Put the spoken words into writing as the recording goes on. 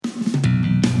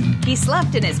He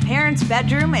slept in his parents'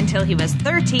 bedroom until he was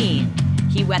 13.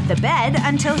 He wet the bed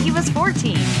until he was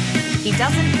 14. He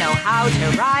doesn't know how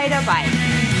to ride a bike.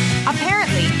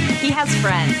 Apparently, he has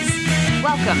friends.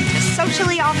 Welcome to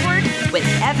Socially Awkward with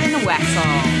Evan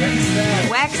Wecksell.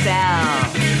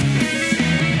 Wecksell.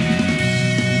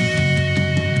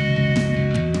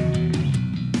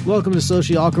 Welcome to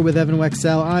Socially Awkward with Evan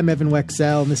Wecksell. I'm Evan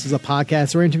Wecksell, and this is a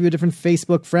podcast where I interview a different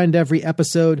Facebook friend every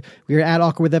episode. We are at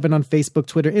Awkward with Evan on Facebook,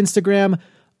 Twitter, Instagram,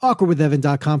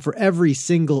 awkwardwithevan.com for every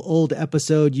single old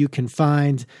episode you can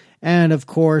find. And of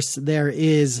course, there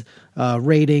is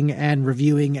rating and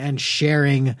reviewing and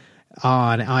sharing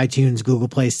on iTunes, Google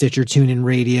Play, Stitcher, TuneIn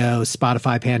Radio,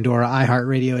 Spotify, Pandora,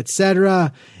 iHeartRadio,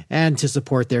 etc. And to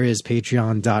support, there is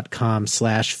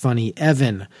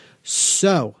patreon.com/funnyevan.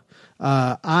 So,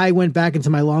 I went back into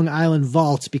my Long Island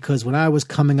vault because when I was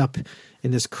coming up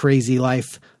in this crazy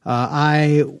life,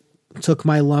 I took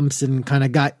my lumps and kind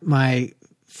of got my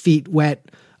feet wet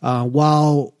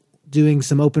while doing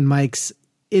some open mics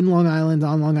in Long Island,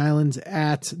 on Long Island,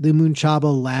 at the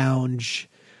Moonchaba Lounge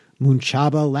in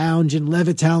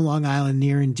Levittown, Long Island,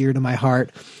 near and dear to my heart.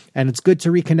 And it's good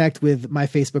to reconnect with my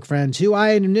Facebook friend who I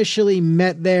had initially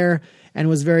met there and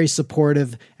was very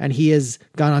supportive, and he has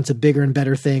gone on to bigger and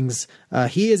better things.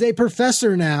 He is a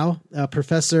professor now,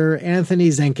 Professor Anthony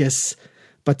Zenkis,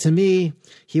 but to me,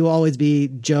 he will always be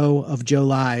Joe of Joe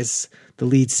Lies, the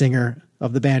lead singer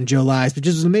of the band Joe Lies, which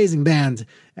is an amazing band,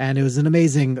 and it was an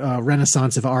amazing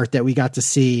renaissance of art that we got to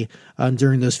see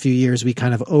during those few years. We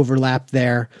kind of overlapped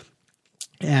there,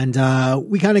 and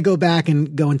we kind of go back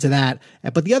and go into that.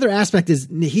 But the other aspect is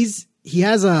he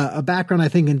has a background, I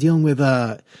think, in dealing with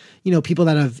people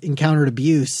that have encountered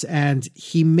abuse. And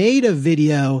he made a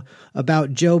video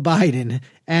about Joe Biden,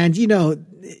 and,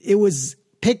 it was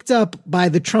picked up by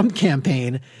the Trump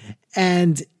campaign,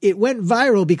 and it went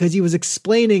viral because he was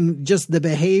explaining just the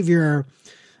behavior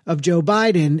of Joe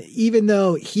Biden, even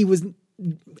though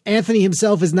Anthony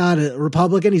himself is not a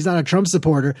Republican. He's not a Trump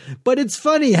supporter, but it's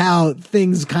funny how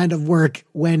things kind of work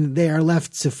when they are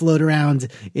left to float around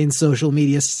in social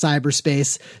media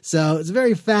cyberspace. So it's a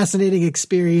very fascinating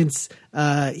experience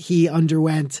he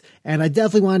underwent, and I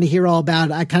definitely wanted to hear all about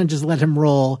it. I kind of just let him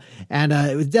roll, and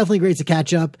it was definitely great to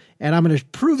catch up, and I'm going to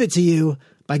prove it to you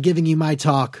by giving you my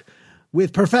talk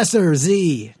with Professor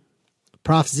Z,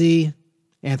 Prof. Z,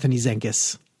 Anthony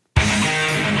Zenkis.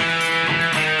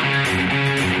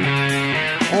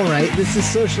 All right, this is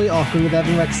Socially Awkward with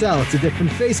Evan Wecksell. It's a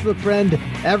different Facebook friend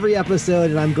every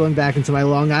episode, and I'm going back into my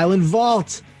Long Island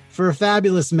vault for a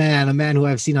fabulous man, a man who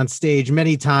I've seen on stage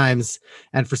many times,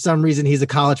 and for some reason he's a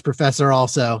college professor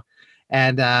also,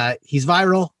 and he's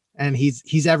viral, and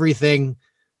he's everything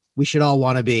we should all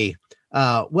want to be.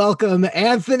 Welcome,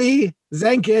 Anthony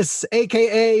Zenkis,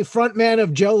 a.k.a. frontman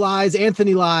of Joe Lies,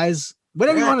 Anthony Lies,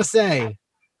 whatever you want to say.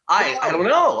 I don't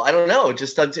know.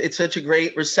 Just it's such a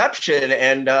great reception,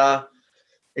 and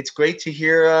it's great to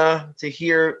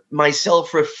hear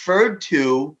myself referred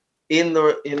to in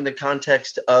the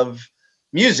context of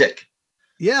music.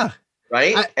 Yeah.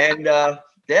 Right.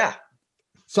 Yeah.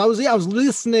 So I was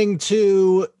listening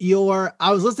to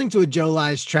a Joe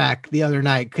Lies track the other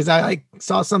night because I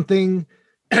saw something.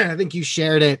 I think you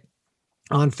shared it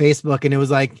on Facebook, and it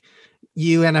was like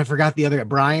you and I forgot the other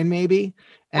Brian maybe.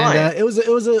 And it was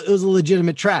a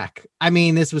legitimate track. I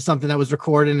mean, this was something that was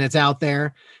recorded and it's out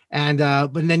there. And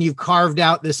but then you've carved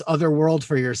out this other world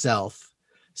for yourself.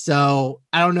 So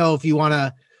I don't know if you want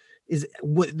to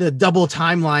the double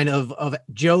timeline of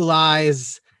Joe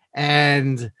Lies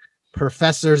and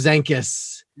Professor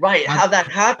Zenkis. Right. How that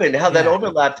happened, how that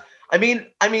overlapped. I mean,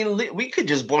 we could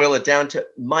just boil it down to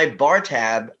my bar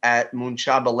tab at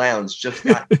Moonchaba Lounge just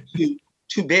got too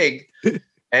big,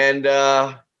 and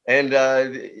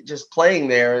just playing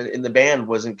there in the band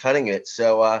wasn't cutting it.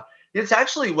 So it's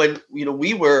actually when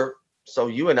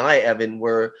you and I, Evan,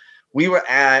 we were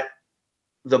at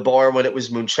the bar when it was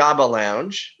Moonchaba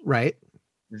Lounge, right?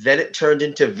 Then it turned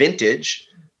into Vintage.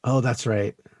 Oh, that's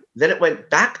right. Then it went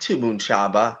back to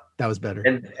Moonchaba. That was better.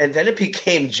 And then it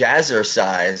became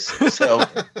Jazzercise. So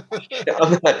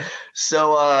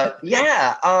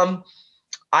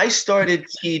I started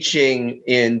teaching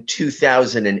in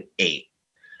 2008.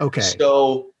 Okay.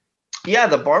 So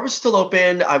the bar was still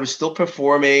open. I was still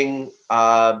performing.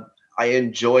 I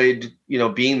enjoyed,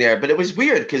 being there, but it was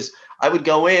weird because I would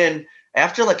go in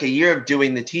after like a year of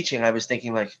doing the teaching. I was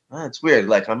thinking like, oh, it's weird.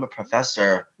 Like I'm a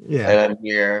professor and I'm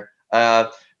here.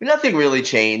 But nothing really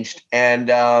changed. And,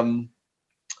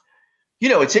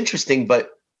 it's interesting,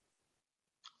 but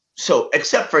so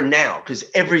except for now, because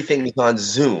everything is on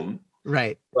Zoom.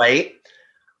 Right. Right.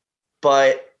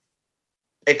 But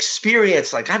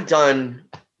experience, like I've done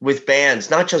with bands,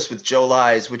 not just with Joe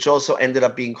Lies, which also ended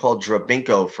up being called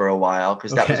Drabinko for a while,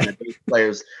 because that was my bass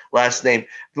player's last name.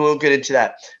 We won't get into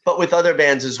that. But with other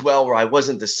bands as well, where I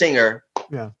wasn't the singer,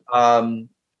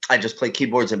 I just played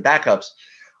keyboards and backups.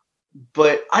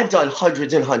 But I've done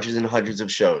hundreds and hundreds and hundreds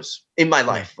of shows in my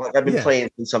life. Like I've been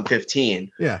playing since I'm 15.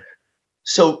 Yeah.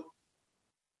 So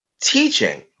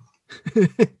teaching,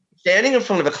 standing in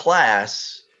front of a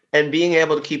class and being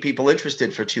able to keep people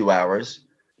interested for 2 hours.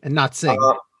 And not sing.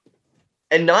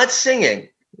 And not singing.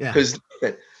 Yeah. Because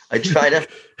I try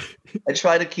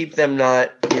to keep them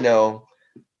not,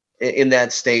 in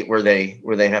that state where they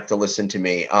have to listen to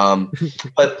me.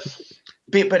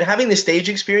 But having the stage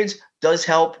experience does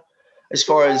help. As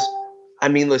far as,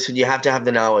 listen, you have to have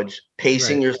the knowledge,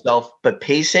 pacing yourself, but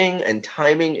pacing and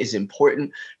timing is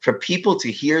important for people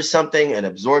to hear something and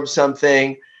absorb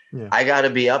something. Yeah. I got to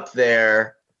be up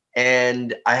there,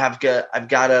 and I've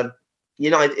got to,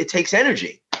 it takes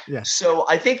energy. Yeah. So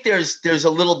I think there's a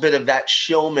little bit of that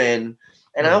showman,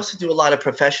 and I also do a lot of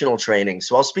professional training.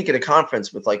 So I'll speak at a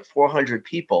conference with like 400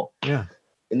 people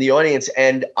in the audience,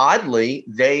 and oddly,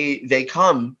 they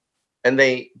come and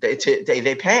they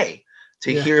pay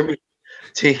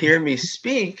to hear me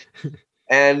speak.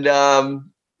 And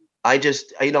I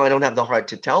just, I don't have the heart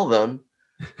to tell them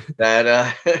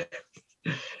that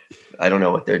I don't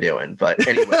know what they're doing, but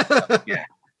anyway, yeah.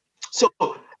 So,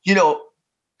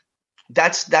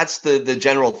 that's the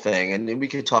general thing. And we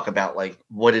could talk about like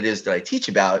what it is that I teach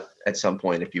about at some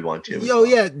point if you want to.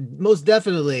 Yeah, most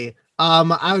definitely.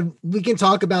 We can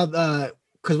talk about,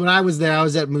 cause when I was there, I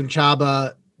was at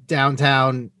Moonchaba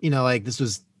downtown, like this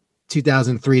was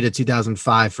 2003 to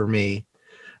 2005 for me.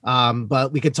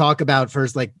 But we could talk about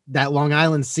first, like that Long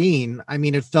Island scene.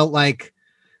 It felt like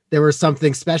there was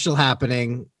something special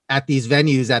happening at these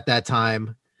venues at that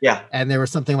time. Yeah. And there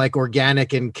was something like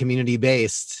organic and community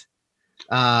based.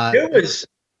 There was,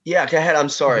 go ahead. I'm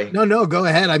sorry. No, go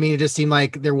ahead. It just seemed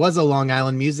like there was a Long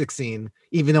Island music scene,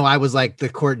 even though I was like the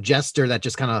court jester that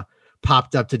just kind of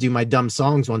popped up to do my dumb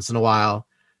songs once in a while.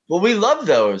 Well, we love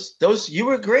those. You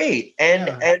were great. And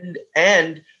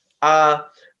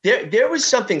there was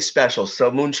something special.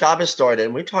 So Moonchaba started,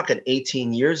 and we're talking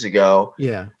 18 years ago.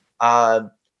 Yeah.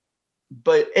 But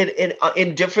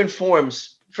in different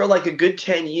forms for like a good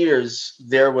 10 years,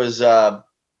 there was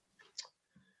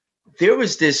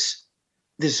this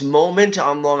moment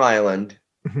on Long Island,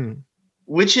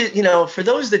 which is, for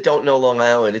those that don't know Long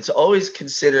Island, it's always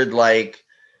considered like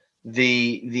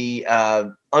the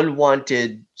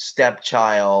unwanted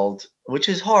stepchild, which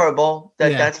is horrible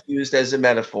that's used as a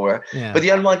metaphor, but the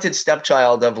unwanted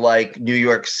stepchild of like New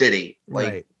York City.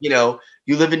 Like, you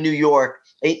live in New York,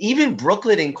 and even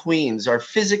Brooklyn and Queens are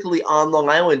physically on Long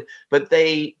Island, but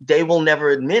they will never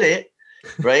admit it.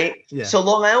 Right. So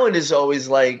Long Island is always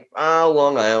like,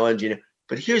 Long Island,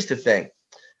 but here's the thing.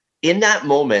 In that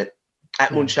moment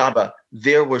at Moonchaba,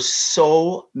 there were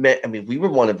so many, we were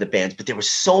one of the bands, but there were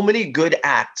so many good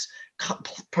acts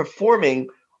performing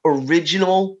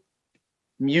original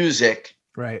music.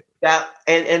 Right. That,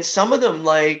 and some of them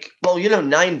like,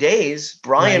 9 Days,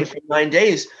 Brian from 9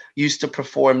 Days used to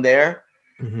perform there.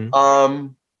 Mm-hmm.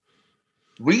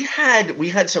 We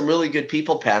had some really good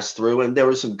people pass through, and there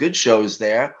were some good shows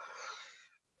there.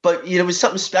 But it was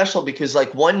something special because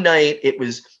like one night, it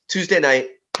was Tuesday night.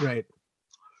 Right.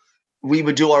 We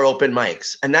would do our open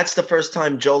mics, and that's the first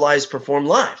time Joe Lies performed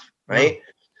live. Right.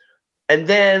 Oh. And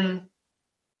then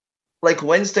like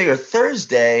Wednesday or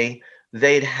Thursday,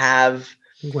 they'd have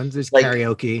Wednesday's like,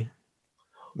 karaoke.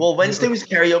 Well, Wednesday was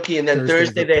karaoke, and then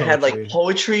Thursday they had like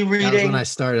poetry reading. That was when I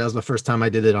started. That was the first time I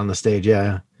did it on the stage.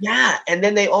 Yeah. Yeah. And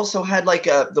then they also had like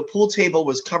the pool table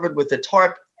was covered with a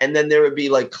tarp, and then there would be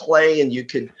like clay, and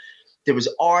there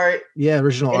was art. Yeah.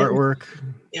 Original artwork.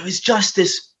 It was just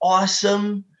this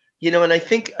awesome, and I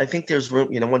think there's room,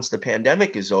 once the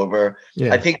pandemic is over,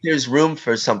 I think there's room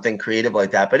for something creative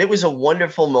like that. But it was a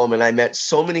wonderful moment. I met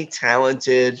so many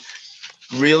talented,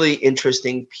 really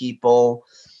interesting people.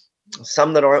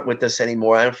 Some that aren't with us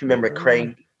anymore. I don't know if you remember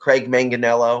Craig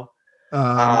Manganello.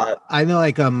 I know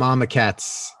like a Mama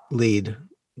Cat's lead.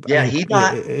 Yeah, he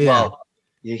got well.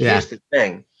 Here's the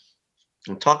thing.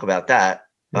 We'll talk about that.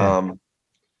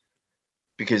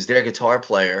 Because their guitar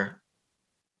player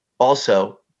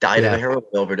also died of a heroin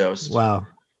overdose. Wow.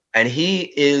 And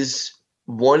he is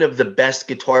one of the best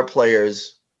guitar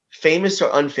players, famous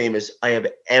or unfamous, I have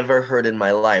ever heard in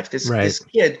my life. This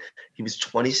kid, he was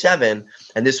 27,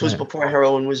 and this was before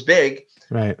heroin was big.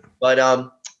 Right. But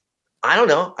I don't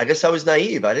know. I guess I was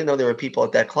naive. I didn't know there were people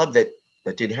at that club that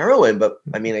did heroin. But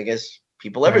I guess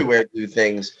people everywhere do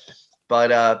things.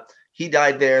 But he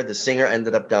died there. The singer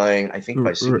ended up dying, I think,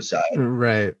 by suicide.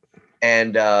 Right.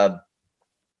 And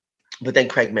but then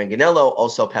Craig Manganello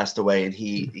also passed away, and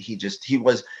he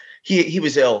was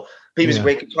ill, but he was a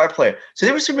great guitar player. So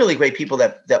there were some really great people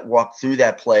that walked through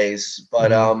that place.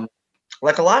 But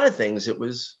like a lot of things, it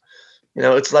was,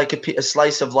 it's like a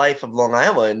slice of life of Long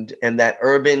Island, and that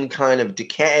urban kind of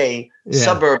decay,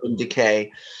 suburban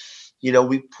decay.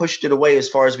 We pushed it away as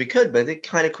far as we could, but it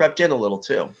kind of crept in a little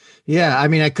too. Yeah, I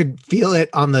mean, I could feel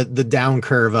it on the down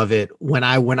curve of it when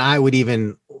I would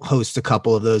even host a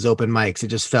couple of those open mics. It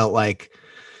just felt like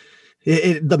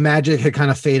the magic had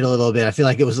kind of faded a little bit. I feel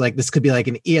like it was like this could be like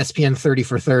an ESPN 30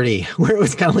 for 30, where it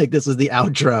was kind of like this was the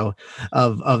outro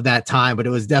of that time, but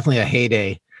it was definitely a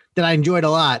heyday that I enjoyed a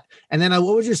lot. And then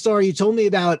what was your story? You told me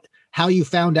about how you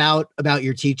found out about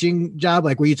your teaching job.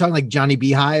 Like, were you talking like Johnny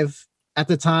Beehive at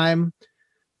the time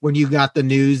when you got the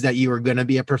news that you were going to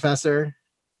be a professor?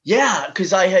 Yeah,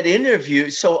 because I had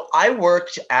interviewed. So I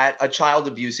worked at a child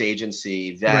abuse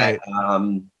agency that, I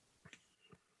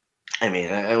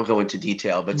won't go into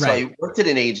detail, but so I worked at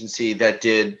an agency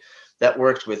that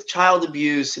worked with child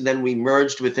abuse, and then we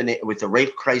merged with a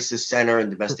rape crisis center and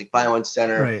domestic violence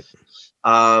center. Right.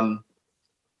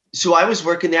 So I was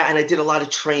working there, and I did a lot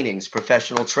of trainings,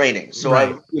 professional trainings. So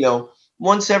I,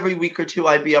 once every week or two,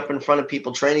 I'd be up in front of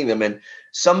people training them. And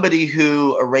somebody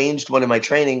who arranged one of my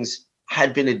trainings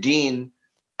had been a dean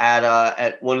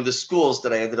at one of the schools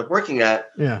that I ended up working at.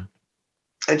 Yeah.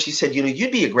 And she said,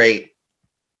 you'd be a great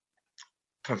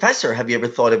professor. Have you ever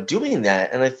thought of doing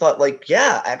that? And I thought, like,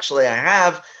 yeah, actually I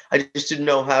have. I just didn't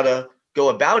know how to go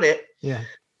about it. Yeah.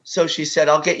 So she said,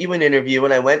 I'll get you an interview.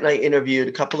 And I went and I interviewed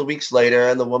a couple of weeks later.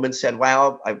 And the woman said,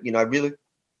 wow, I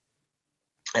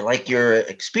like your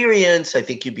experience. I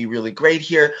think you'd be really great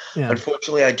here. Yeah.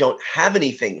 Unfortunately, I don't have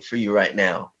anything for you right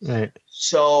now. Right.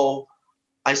 So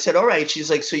I said, all right. She's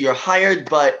like, so you're hired,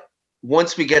 but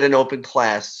once we get an open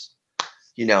class,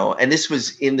 and this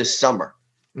was in the summer.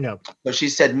 No. So she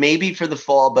said, maybe for the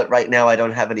fall, but right now I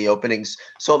don't have any openings.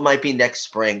 So it might be next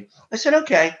spring. I said,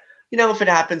 okay. If it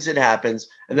happens, it happens.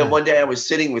 And then one day I was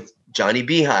sitting with Johnny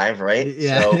Beehive, right?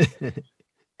 Yeah. So,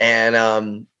 and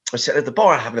I sat at the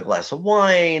bar having a glass of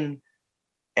wine,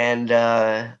 and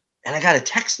I got a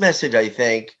text message, I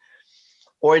think,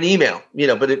 or an email,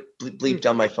 but it bleeped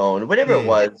on my phone, whatever it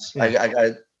was. Yeah. I got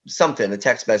a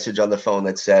text message on the phone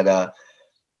that said,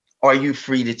 are you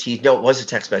free to teach? No, it was a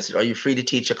text message. Are you free to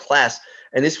teach a class?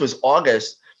 And this was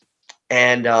August,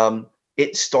 and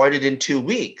it started in 2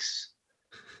 weeks.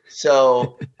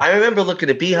 So I remember looking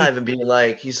at Beehive and being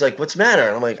like, he's like, what's the matter?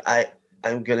 And I'm like,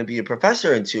 I'm going to be a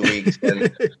professor in 2 weeks. And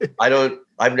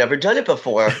I've never done it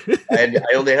before. And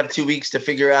I only have 2 weeks to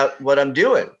figure out what I'm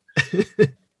doing.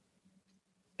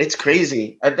 It's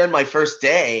crazy. And then my first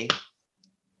day,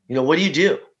 what do you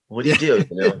do? What do you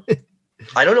do?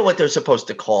 I don't know what they're supposed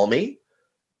to call me.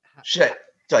 Do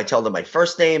I tell them my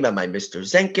first name? Am I Mr.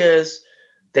 Zenkas?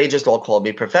 They just all called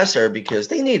me professor because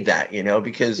they need that,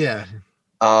 because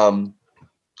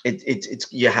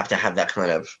it's you have to have that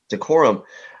kind of decorum.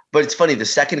 But it's funny, the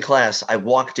second class, I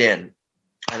walked in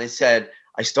and I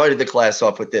started the class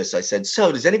off with this. I said,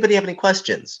 so does anybody have any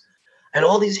questions? And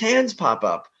all these hands pop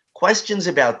up. Questions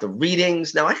about the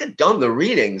readings. Now I had done the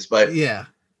readings, but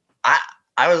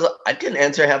I didn't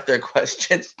answer half their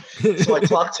questions. So I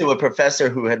talked to a professor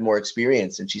who had more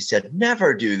experience, and she said,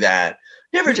 never do that.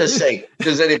 Never just say,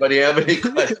 does anybody have any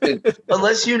questions?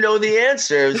 Unless you know the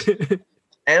answers.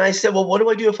 And I said, well, what do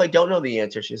I do if I don't know the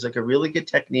answer? She's like, a really good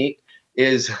technique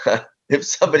is if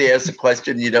somebody asks a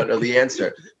question and you don't know the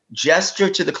answer, gesture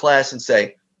to the class and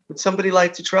say, would somebody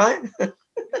like to try?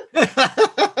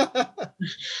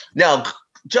 Now,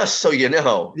 just so you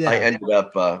know, I ended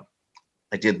up,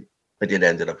 I did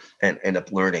end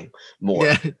up learning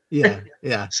more.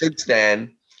 Yeah. Since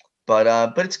then,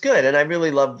 but it's good, and I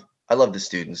love the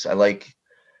students. I like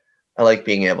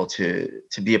being able to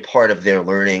be a part of their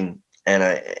learning.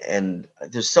 And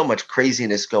there's so much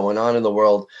craziness going on in the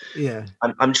world. Yeah.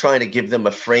 I'm trying to give them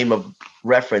a frame of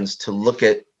reference to look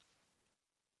at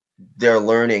their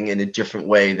learning in a different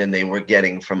way than they were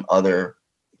getting from other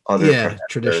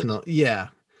traditional. Yeah.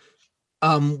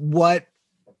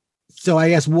 So I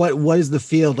guess what is the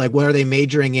field like? What are they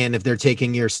majoring in if they're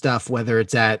taking your stuff, whether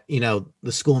it's at, the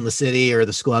school in the city or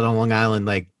the school out on Long Island?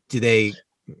 Like, do they?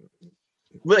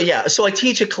 Well, yeah. So I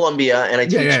teach at Columbia, and I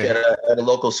teach at a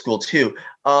local school too.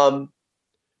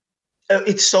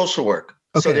 It's social work.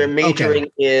 Okay. So they're majoring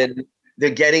they're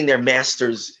getting their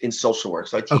master's in social work.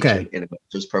 So I teach in a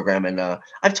master's program, and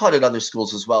I've taught at other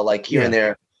schools as well. Like here and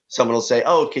there, someone will say,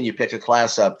 "Oh, can you pick a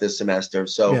class up this semester?"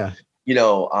 So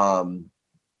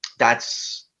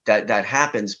that's that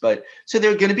happens. But so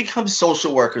they're going to become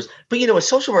social workers. But, you know, a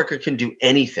social worker can do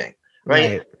anything,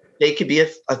 right? They could be a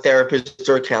therapist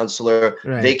or a counselor.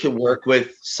 Right. They can work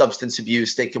with substance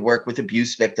abuse. They can work with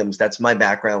abuse victims. That's my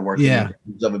background, working with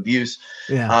victims of abuse.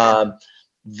 Yeah.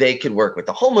 They could work with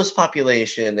the homeless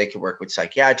population. They could work with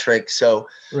psychiatric. So,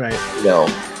 right. You know.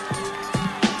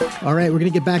 All right, we're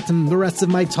going to get back to the rest of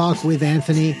my talk with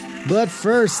Anthony. But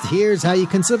first, here's how you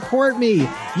can support me.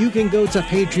 You can go to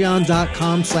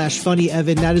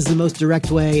patreon.com/funnyevan. That is the most direct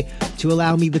way to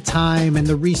allow me the time and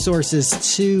the resources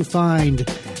to find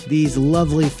these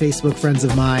lovely Facebook friends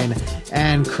of mine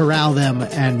and corral them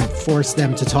and force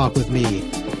them to talk with me.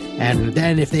 And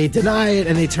then if they deny it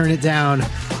and they turn it down,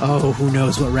 oh, who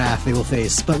knows what wrath they will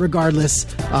face. But regardless,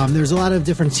 there's a lot of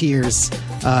different tiers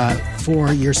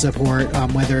for your support,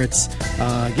 whether it's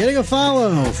getting a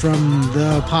follow from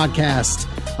the podcast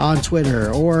on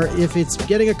Twitter, or if it's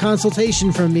getting a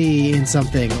consultation from me in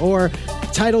something, or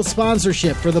title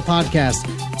sponsorship for the podcast,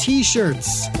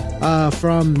 T-shirts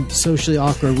from Socially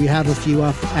Awkward. We have a few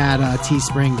up at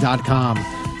teespring.com.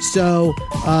 So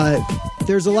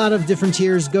there's a lot of different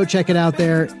tiers. Go check it out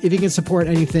there. If you can support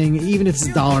anything, even if it's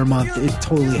 $1 a month, it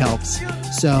totally helps.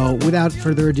 So without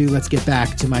further ado, let's get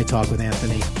back to my talk with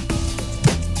Anthony.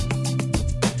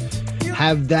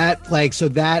 Have that, so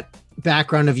that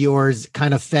background of yours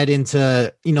kind of fed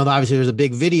into, obviously there's a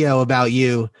big video about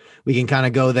you. We can kind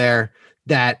of go there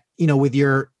that, with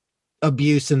your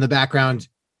abuse in the background,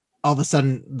 all of a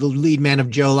sudden the lead man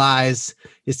of Joe Lies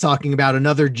is talking about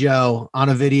another Joe on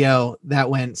a video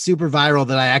that went super viral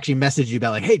that I actually messaged you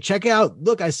about, like, hey, check out,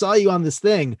 look, I saw you on this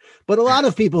thing, but a lot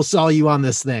of people saw you on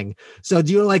this thing. So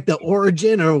do you like the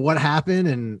origin or what happened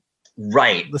and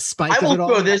right the spike I of will it all?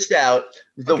 throw this out.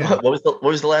 What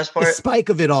was the last part? The spike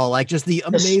of it all, like just the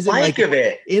amazing spike of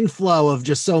it. Inflow of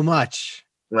just so much.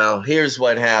 Well, here's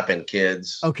what happened,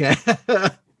 kids. Okay.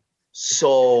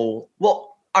 All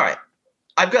right.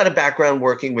 I've got a background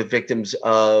working with victims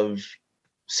of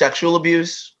sexual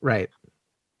abuse, right,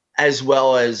 as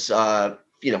well as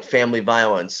family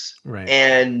violence, right.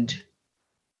 And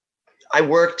I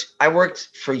worked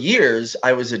for years.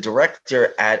 I was a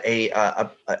director at a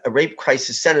rape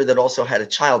crisis center that also had a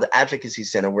child advocacy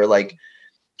center where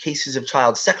cases of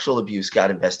child sexual abuse got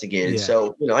investigated. Yeah.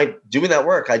 So doing that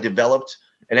work, I developed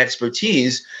an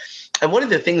expertise, and one of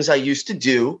the things I used to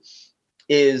do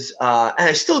is, and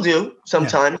I still do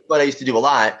sometimes, but I used to do a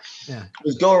lot,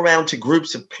 was go around to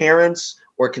groups of parents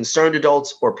or concerned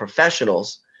adults or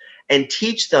professionals and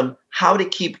teach them how to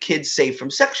keep kids safe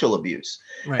from sexual abuse.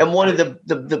 Right. And one of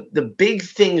the big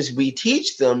things we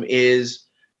teach them is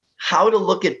how to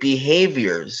look at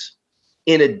behaviors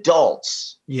in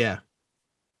adults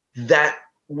that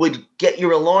would get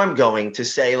your alarm going to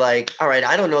say, all right,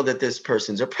 I don't know that this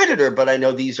person's a predator, but I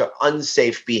know these are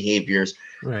unsafe behaviors,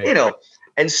 right.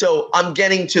 And so I'm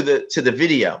getting to the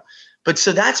video, but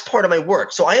so that's part of my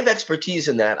work. So I have expertise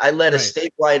in that. I led a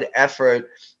statewide effort,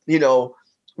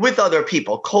 with other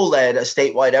people, co-led a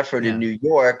statewide effort in New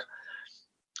York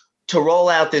to roll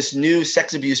out this new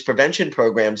sex abuse prevention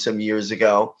program some years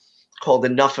ago called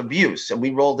Enough Abuse. And we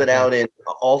rolled it out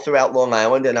all throughout Long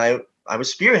Island. And I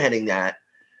was spearheading that.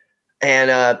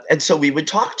 And so we would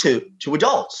talk to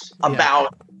adults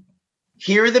about,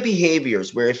 here are the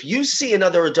behaviors where if you see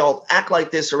another adult act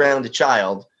like this around a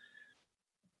child,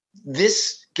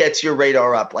 this gets your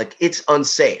radar up, it's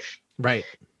unsafe. Right.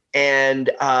 And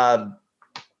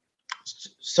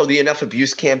so the Enough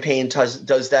Abuse campaign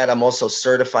does that. I'm also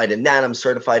certified in that. I'm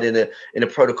certified in a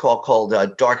protocol called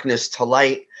Darkness to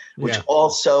Light, which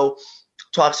also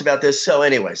talks about this. So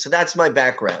anyway, so that's my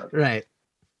background. Right.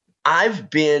 I've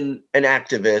been an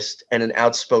activist and an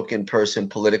outspoken person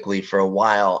politically for a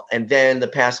while. And then the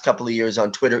past couple of years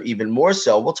on Twitter, even more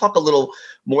so. We'll talk a little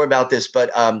more about this,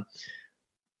 but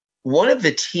one of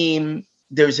the team,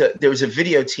 there was a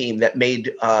video team that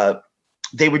made,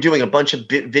 they were doing a bunch of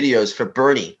videos for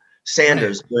Bernie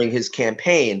Sanders during his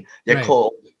campaign. They're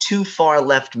called Too Far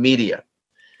Left Media.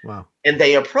 Wow. And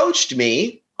they approached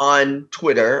me on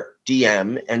Twitter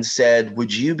DM and said,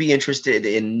 would you be interested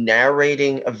in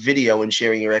narrating a video and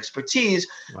sharing your expertise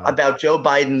about Joe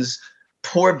Biden's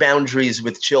poor boundaries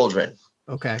with children?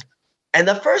 Okay. And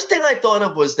the first thing I thought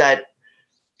of was that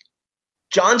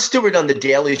Jon Stewart on The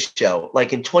Daily Show,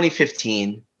 in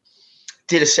 2015,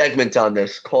 did a segment on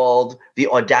this called The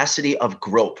Audacity of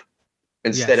Grope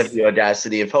instead of The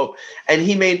Audacity of Hope. And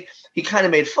he kind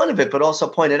of made fun of it, but also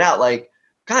pointed out,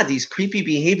 God, these creepy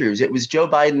behaviors. It was Joe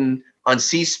Biden on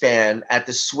C-SPAN at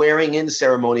the swearing in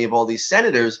ceremony of all these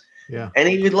senators. Yeah. And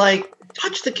he would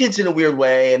touched the kids in a weird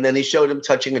way, and then they showed him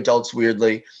touching adults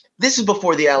weirdly. This is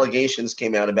before the allegations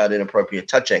came out about inappropriate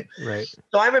touching. Right.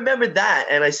 So I remembered that,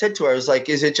 and I said to her, I was like,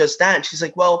 is it just that? And she's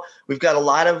like, well, we've got a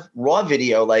lot of raw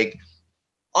video, like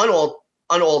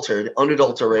unaltered,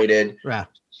 unadulterated,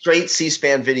 straight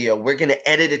C-SPAN video. We're going to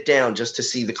edit it down just to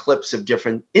see the clips of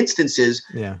different instances.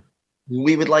 Yeah.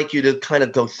 We would like you to kind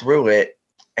of go through it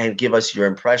and give us your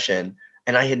impression.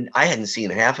 And I hadn't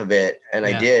seen half of it, and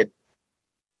I did.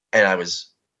 And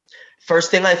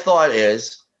first thing I thought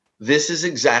is, this is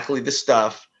exactly the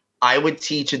stuff I would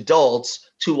teach adults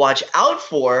to watch out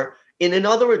for in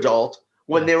another adult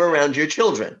when they're around your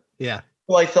children. Yeah.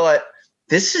 So I thought,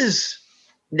 this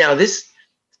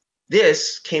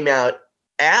came out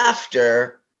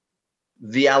after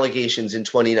the allegations in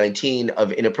 2019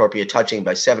 of inappropriate touching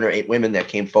by 7 or 8 women that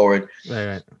came forward.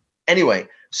 Right. Anyway,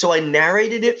 so I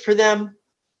narrated it for them.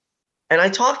 And I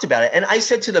talked about it, and I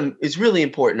said to them, it's really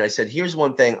important. I said, here's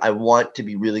one thing I want to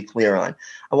be really clear on.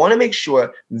 I want to make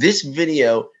sure this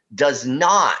video does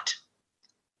not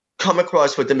come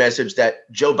across with the message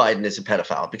that Joe Biden is a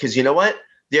pedophile. Because you know what?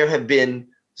 There have been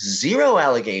 0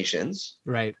 allegations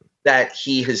that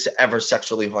he has ever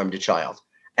sexually harmed a child.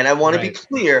 And I want to be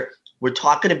clear, we're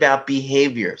talking about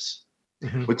behaviors.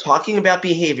 Mm-hmm. We're talking about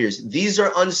behaviors. These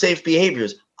are unsafe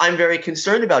behaviors. I'm very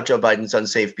concerned about Joe Biden's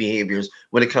unsafe behaviors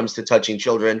when it comes to touching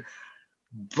children.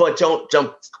 But don't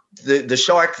jump the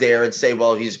shark there and say,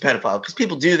 well, he's a pedophile. Because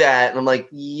people do that. And I'm like,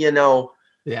 we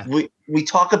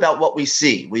talk about what we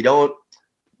see. We don't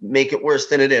make it worse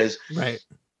than it is. Right.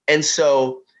 And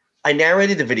so I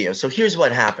narrated the video. So here's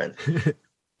what happened.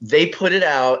 They put it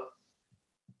out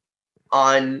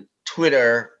on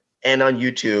Twitter and on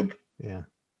YouTube. Yeah.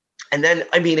 And then,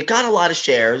 it got a lot of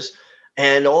shares.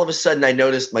 And all of a sudden I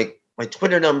noticed my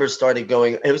Twitter numbers started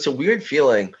going. It was a weird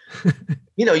feeling.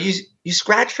 You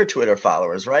scratch for Twitter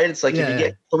followers, right? It's like if you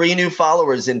get 3 new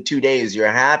followers in 2 days, you're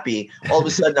happy. All of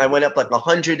a sudden I went up like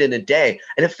 100 in a day.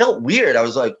 And it felt weird. I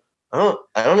was like, I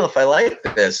don't know if I like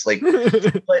this. Like,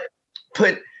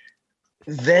 but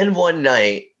then one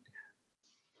night,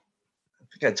 I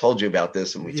think I told you about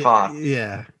this when we talked.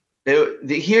 Yeah.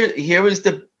 Here was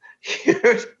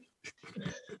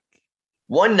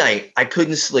one night I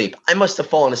couldn't sleep. I must have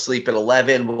fallen asleep at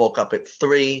 11, woke up at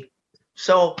 3.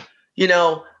 So,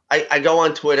 I go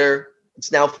on Twitter.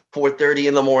 It's now 4:30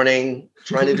 in the morning,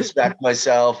 trying to distract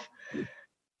myself.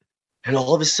 And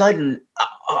all of a sudden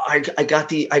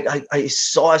I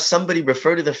saw somebody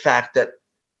refer to the fact that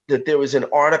there was an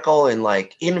article in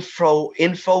like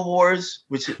InfoWars,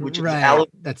 which is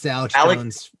that's Alex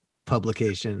Jones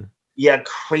publication. Yeah,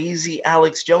 crazy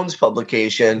Alex Jones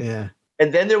publication. Yeah.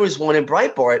 And then there was one in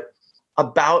Breitbart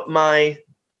about my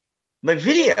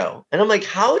video. And I'm like,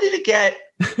 how did it get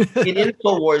in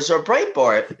InfoWars or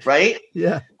Breitbart, right?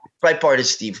 Yeah. Breitbart is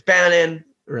Steve Bannon.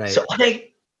 Right. So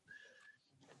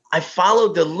I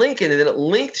followed the link, and then it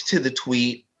linked to the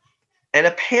tweet. And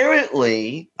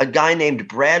apparently a guy named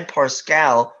Brad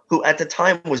Parscale, who at the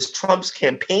time was Trump's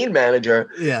campaign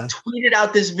manager, tweeted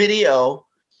out this video,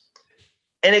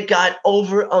 and it got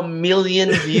over 1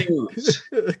 million views.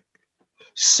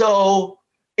 So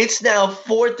it's now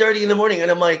 4:30 in the morning, and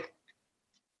I'm like,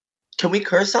 can we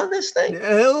curse on this thing? A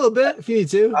little bit, if you need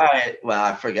to. All right. Well,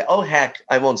 I forget. Oh, heck.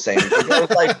 I won't say anything. It was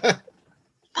like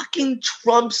fucking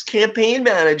Trump's campaign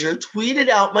manager tweeted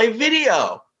out my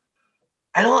video.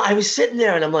 And I was sitting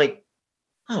there, and I'm like,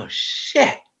 oh,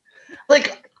 shit.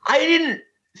 Like, I didn't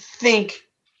think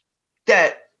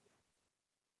that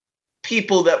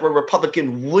people that were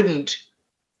Republican wouldn't,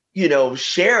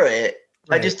 share it.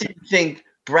 Right. I just didn't think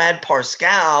Brad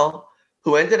Parscale,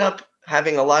 who ended up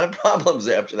having a lot of problems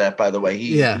after that, by the way.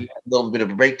 He had a little bit of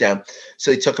a breakdown,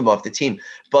 so they took him off the team.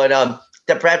 But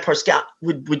that Brad Parscale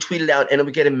would tweet it out, and it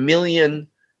would get 1 million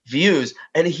views.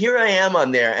 And here I am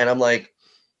on there, and I'm like,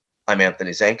 I'm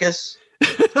Anthony Zankis.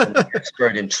 I'm an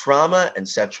expert in trauma and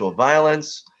sexual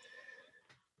violence.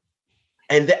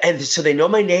 And so they know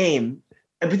my name.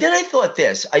 But then I thought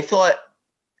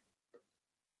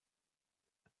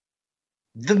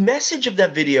the message of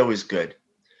that video is good.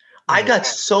 I got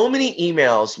so many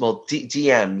emails,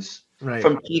 DMs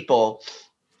from people,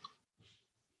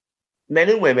 men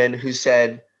and women, who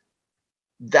said,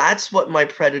 that's what my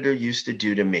predator used to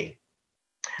do to me.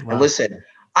 Wow. And listen,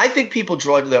 I think people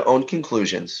draw their own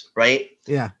conclusions, right?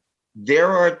 Yeah. There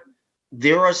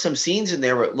are some scenes in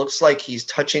there where it looks like he's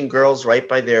touching girls right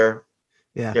by their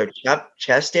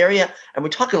chest area. And we're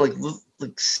talking like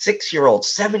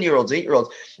 6-year-olds, 7-year-olds, 8-year-olds.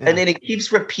 Yeah. And then he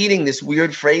keeps repeating this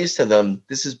weird phrase to them.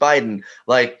 This is Biden.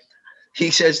 Like,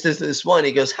 he says to this one,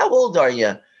 he goes, how old are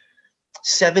you?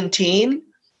 17?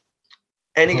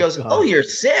 And he goes, God. "Oh, you're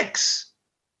 6."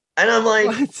 And I'm like,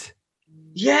 What?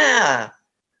 yeah,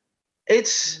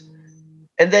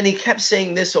 and then he kept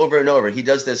saying this over and over. He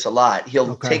does this a lot.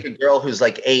 He'll take a girl who's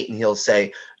like 8 and he'll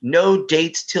say, "No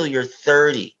dates till you're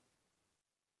 30.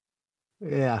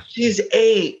 Yeah. She's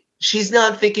 8. She's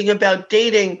not thinking about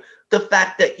dating. The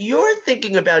fact that you're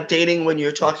thinking about dating when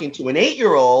you're talking to an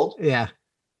 8-year-old Yeah.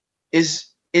 is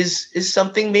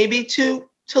something maybe to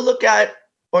look at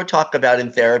or talk about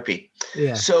in therapy."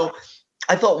 Yeah. So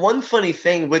I thought one funny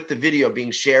thing with the video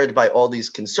being shared by all these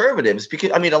conservatives,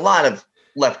 because I mean, a lot of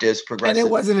leftists, progressives. And it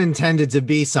wasn't intended to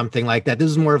be something like that. This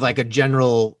was more of like a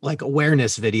general like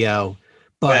awareness video,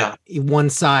 but one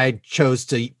side chose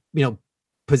to,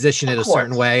 position it a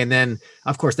certain way. And then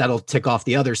of course that'll tick off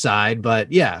the other side. But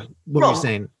yeah, what were you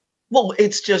saying? Well,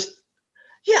 it's just,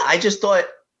 I just thought,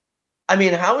 I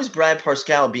mean, how is Brad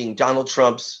Parscale, being Donald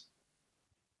Trump's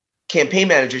campaign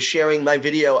manager, sharing my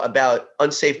video about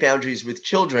unsafe boundaries with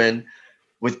children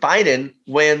with Biden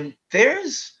when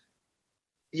there's,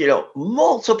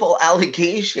 multiple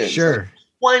allegations? Sure.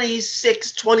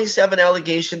 26, 27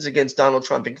 allegations against Donald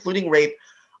Trump, including rape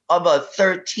of a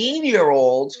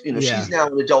 13-year-old. She's now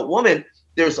an adult woman.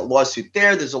 There's a lawsuit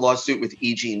there. There's a lawsuit with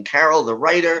E. Jean Carroll, the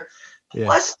writer. Yeah.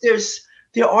 Plus,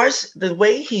 there are the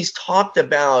way he's talked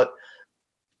about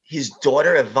his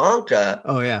daughter Ivanka.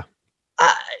 Oh yeah.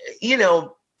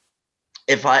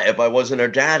 If I wasn't her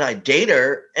dad, I'd date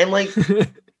her. And like,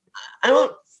 I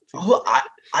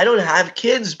don't have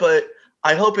kids, but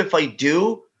I hope if I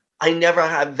do, I never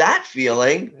have that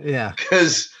feeling. Yeah.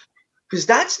 Because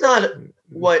that's not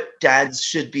what dads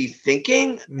should be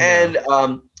thinking. No.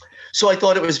 And so I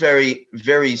thought it was very,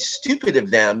 very stupid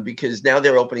of them, because now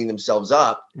they're opening themselves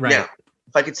up. Right. Now,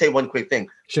 if I could say one quick thing.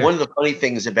 Sure. One of the funny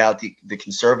things about the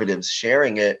conservatives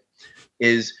sharing it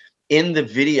is, in the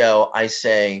video, I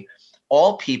say,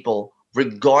 all people,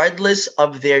 regardless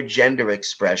of their gender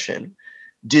expression,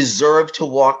 deserve to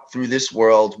walk through this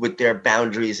world with their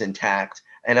boundaries intact.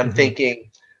 And I'm thinking,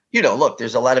 look,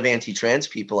 there's a lot of anti-trans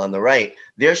people on the right.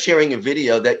 They're sharing a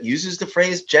video that uses the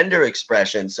phrase gender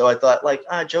expression. So I thought, like,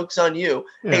 joke's on you.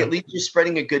 Yeah. Hey, at least you're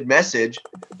spreading a good message.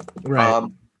 Right.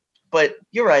 But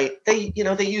you're right. They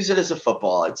use it as a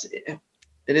football.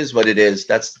 It is what it is.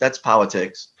 That's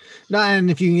politics. No,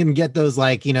 and if you can get those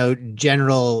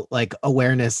general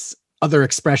awareness, other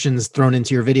expressions thrown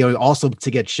into your video also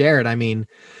to get shared, I mean,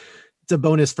 it's a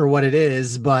bonus for what it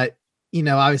is. But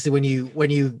obviously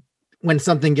when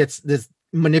something gets this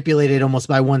manipulated almost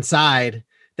by one side,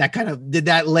 that did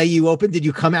that lay you open? Did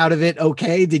you come out of it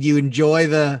okay? Did you enjoy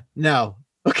no?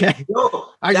 Okay. No,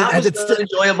 that was not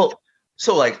enjoyable.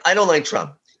 So I don't like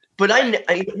Trump, but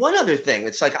I one other thing,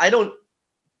 it's like, I don't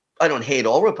hate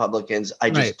all Republicans. I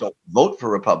just don't vote for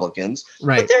Republicans.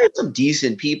 Right. But there are some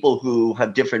decent people who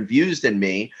have different views than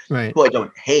me, who I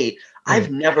don't hate. Right.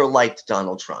 I've never liked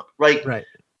Donald Trump. Right.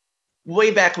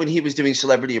 Way back when he was doing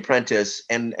Celebrity Apprentice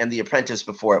and The Apprentice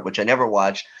before it, which I never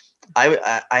watched,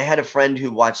 I had a friend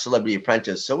who watched Celebrity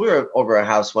Apprentice. So we were over her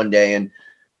house one day and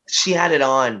she had it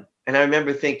on. And I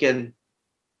remember thinking,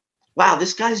 wow,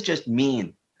 this guy's just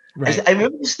mean. Right. I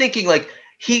remember just thinking,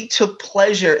 he took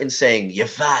pleasure in saying, "You're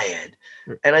fired."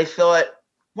 And I thought,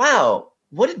 wow,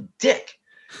 what a dick.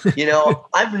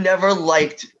 I've never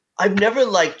liked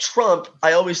Trump.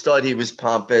 I always thought he was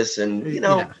pompous and,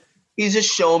 he's a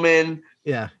showman.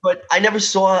 Yeah. But I never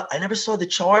saw the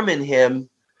charm in him.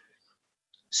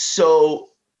 So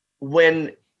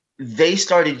when they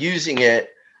started using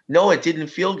it, no, it didn't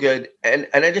feel good. And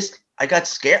I got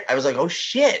scared. I was like, oh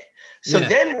shit. So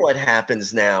then what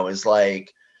happens now is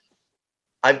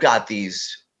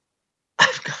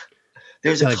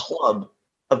there's a club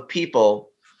of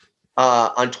people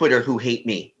on Twitter who hate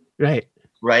me. Right.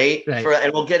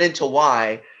 And we'll get into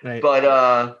why. Right.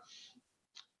 But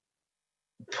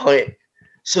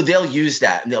so they'll use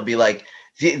that and they'll be like,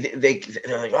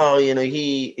 they're like, oh,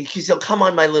 he'll come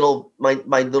on my little,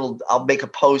 I'll make a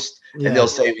post and they'll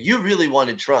say, you really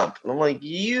wanted Trump. And I'm like,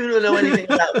 you don't know anything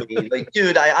about me.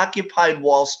 Dude, I occupied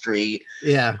Wall Street.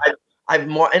 Yeah. I've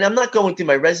more, and I'm not going through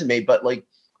my resume, but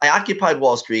I occupied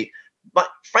Wall Street. But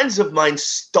friends of mine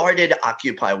started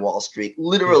Occupy Wall Street,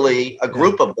 literally a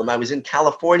group of them. I was in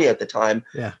California at the time.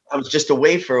 Yeah. I was just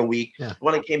away for a week. Yeah.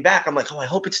 When I came back, I'm like, oh, I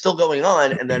hope it's still going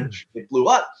on. And then it blew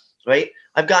up, right?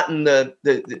 I've gotten the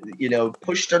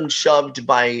pushed and shoved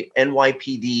by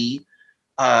NYPD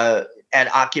at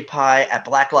Occupy, at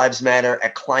Black Lives Matter,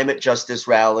 at climate justice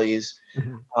rallies.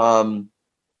 And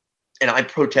I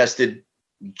protested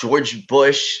George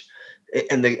Bush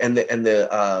and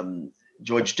the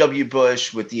George W.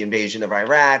 Bush with the invasion of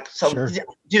Iraq. So,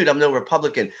 dude, I'm no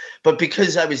Republican, but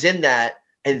because I was in that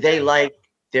and they like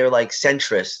they're like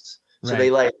centrists. So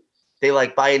Right. they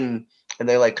like Biden and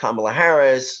they like Kamala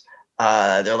Harris.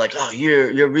 They're like, oh,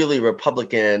 you're really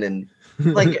Republican and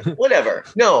like whatever.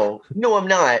 No, I'm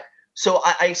not. So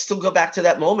I still go back to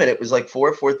that moment. It was like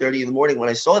 4:30 in the morning when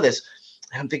I saw this.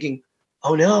 And I'm thinking,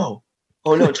 oh no.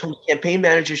 Trump's campaign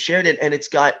manager shared it, and it's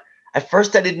got. At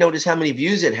first, I didn't notice how many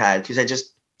views it had because I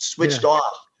just switched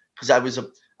off because I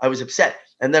was upset.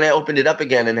 And then I opened it up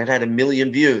again, and it had 1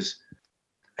 million views.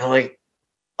 And I'm like,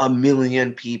 1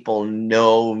 million people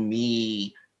know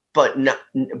me, but not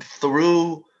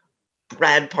through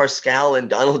Brad Parscale and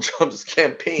Donald Trump's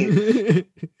campaign.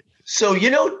 So,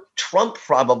 Trump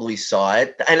probably saw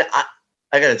it. And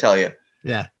I got to tell you,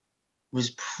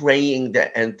 was praying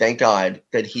that, and thank God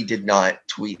that he did not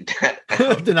tweet that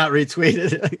out. Did not retweet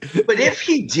it. But if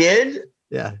he did,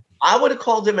 I would have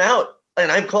called him out.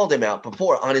 And I've called him out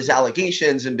before on his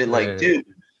allegations and been like, dude,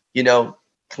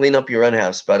 clean up your own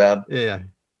house. But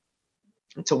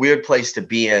it's a weird place to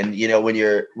be in, when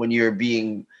you're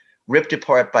being ripped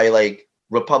apart by like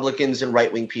Republicans and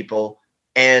right-wing people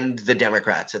and the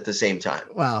Democrats at the same time.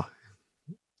 Wow.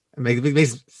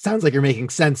 It sounds like you're making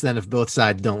sense then if both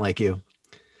sides don't like you.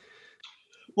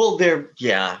 Well, they're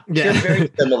very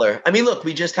similar. I mean, look,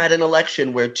 we just had an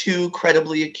election where 2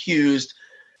 credibly accused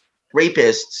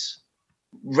rapists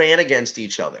ran against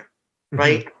each other,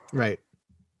 right? Mm-hmm. Right.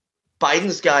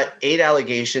 Biden's got 8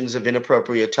 allegations of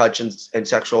inappropriate touch and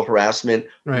sexual harassment.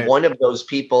 Right. One of those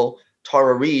people,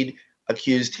 Tara Reid,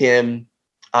 accused him.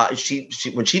 She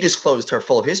when she disclosed her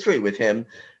full history with him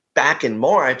back in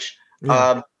March,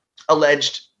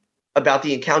 alleged about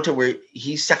the encounter where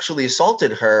he sexually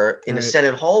assaulted her in a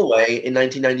Senate hallway in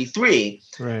 1993.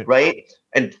 Right.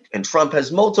 And Trump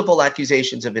has multiple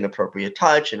accusations of inappropriate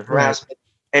touch and harassment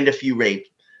and a few rape.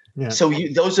 Yeah. So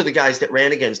those are the guys that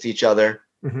ran against each other.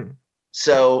 Mm-hmm.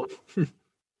 So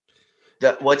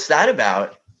what's that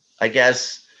about? I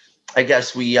guess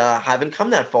we haven't come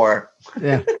that far.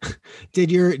 Yeah. Did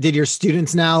your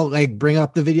students now like bring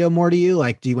up the video more to you?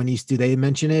 Like, do they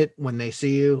mention it when they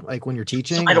see you, like when you're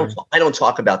teaching? So I don't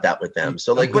talk about that with them.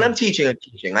 So like when I'm teaching,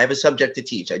 I have a subject to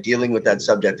teach. I'm dealing with that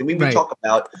subject. And we talk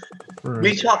about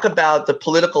the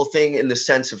political thing in the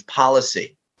sense of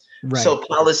policy. Right. So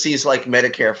policies like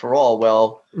Medicare for all,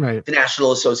 the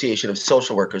National Association of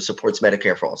Social Workers supports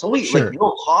Medicare for all. So we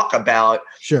don't talk about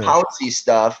policy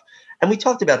stuff. And we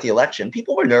talked about the election.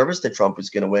 People were nervous that Trump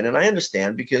was going to win. And I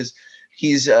understand because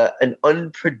he's an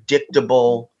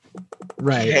unpredictable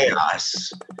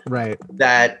chaos. Right.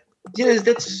 That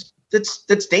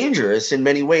that's dangerous in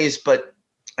many ways. But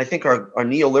I think our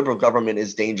neoliberal government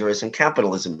is dangerous and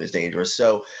capitalism is dangerous.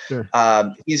 So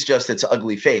he's just its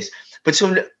ugly face. But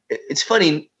so it's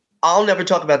funny. I'll never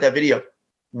talk about that video.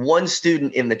 One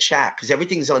student in the chat, because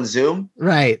everything's on Zoom.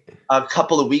 Right. A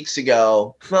couple of weeks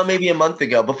ago, well, maybe a month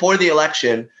ago, before the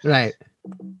election. Right.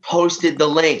 Posted the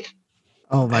link.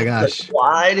 Oh my gosh. Like,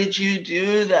 why did you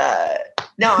do that?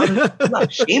 Now, I'm not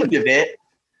ashamed of it.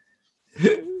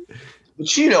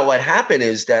 But what happened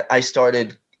is that I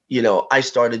started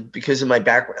because of my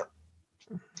background.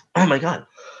 Oh my God.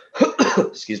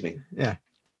 Excuse me. Yeah.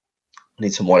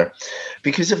 Need some water.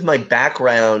 Because of my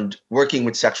background working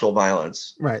with sexual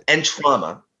violence and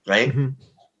trauma, mm-hmm.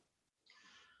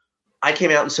 I came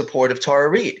out in support of Tara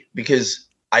Reid because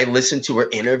I listened to her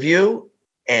interview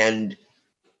and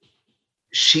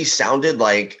she sounded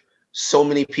like so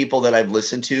many people that I've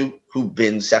listened to who've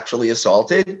been sexually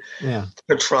assaulted. Yeah.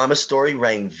 Her trauma story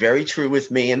rang very true with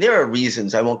me. And there are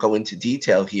reasons, I won't go into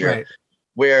detail here,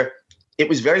 where it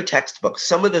was very textbook.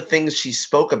 Some of the things she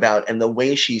spoke about and the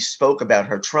way she spoke about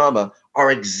her trauma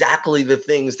are exactly the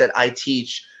things that I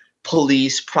teach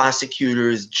police,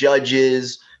 prosecutors,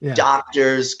 judges,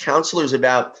 doctors, counselors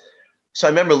about. So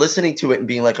I remember listening to it and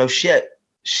being like, oh shit,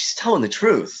 she's telling the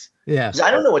truth. Yeah. Because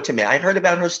I don't know what to make. I heard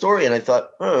about her story and I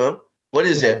thought, oh, what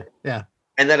is it? Yeah.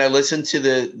 And then I listened to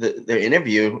the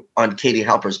interview on Katie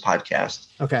Halper's podcast.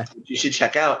 Okay. You should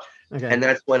check out. Okay. And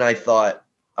that's when I thought,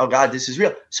 oh God, this is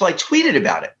real. So I tweeted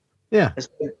about it. Yeah.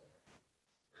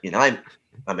 I'm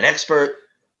an expert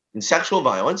in sexual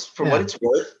violence for what it's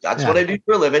worth. That's what I do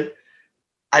for a living.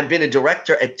 I've been a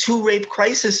director at 2 rape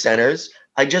crisis centers.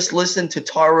 I just listened to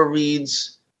Tara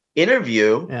Reid's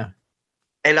interview. Yeah.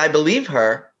 And I believe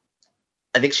her.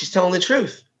 I think she's telling the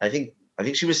truth. I think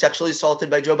she was sexually assaulted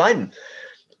by Joe Biden.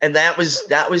 And that was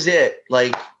it.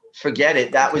 Like, forget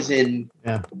it. That was in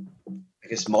I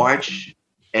guess March.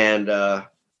 And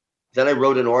then I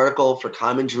wrote an article for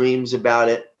Common Dreams about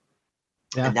it.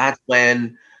 Yeah. And that's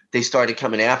when they started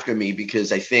coming after me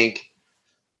because I think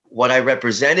what I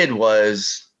represented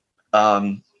was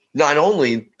not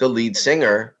only the lead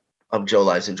singer of Joe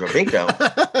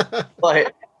Lysendravinko,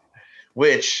 but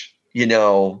which, you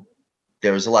know,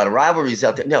 there was a lot of rivalries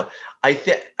out there. No, I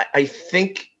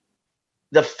think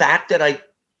the fact that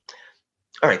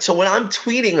all right, so when I'm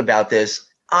tweeting about this,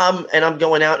 and I'm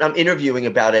going out and I'm interviewing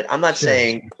about it, I'm not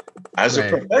saying as a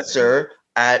professor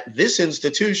at this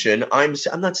institution, I'm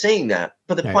not saying that.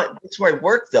 But the point, that's where I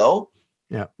work though.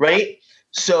 Yeah. Right.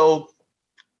 So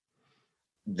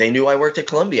they knew I worked at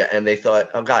Columbia and they thought,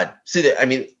 oh God, see, I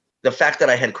mean, the fact that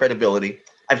I had credibility.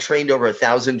 I've trained over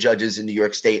 1,000 judges in New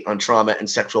York State on trauma and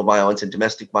sexual violence and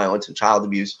domestic violence and child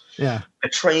abuse. Yeah. I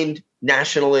trained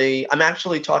nationally. I'm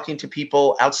actually talking to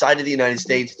people outside of the United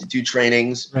States to do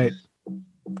trainings, right,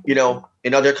 you know,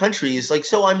 in other countries. Like,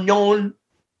 so I'm known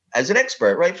as an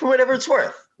expert, right, for whatever it's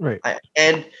worth. Right.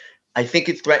 And I think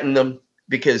it threatened them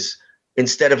because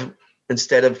instead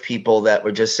of people that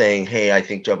were just saying, hey, I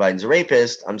think Joe Biden's a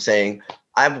rapist, I'm saying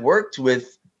I've worked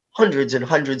with hundreds and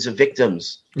hundreds of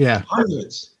victims. Yeah.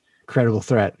 Hundreds. Credible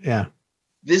threat. Yeah.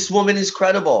 This woman is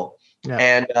credible. Yeah.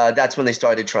 And that's when they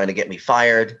started trying to get me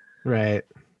fired. Right.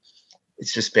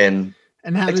 It's just been.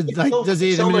 And how did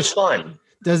so much fun.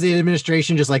 Does the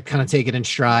administration just like kind of take it in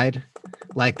stride?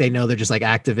 Like they know they're just like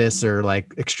activists or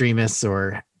like extremists,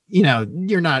 or, you know,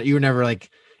 you were never like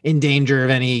in danger of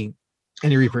any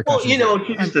repercussions. Well, you know,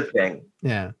 here's the thing.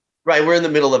 Yeah. Right. We're in the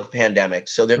middle of a pandemic.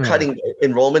 So they're cutting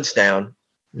enrollments down.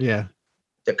 Yeah.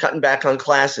 They're cutting back on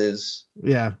classes.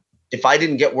 Yeah. If I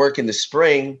didn't get work in the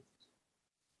spring,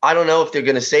 I don't know if they're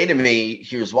going to say to me,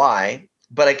 here's why,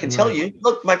 but I can tell you,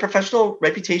 look, my professional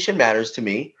reputation matters to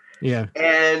me. Yeah.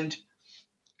 And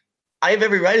I have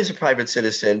every right as a private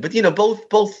citizen, but you know,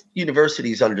 both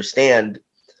universities understand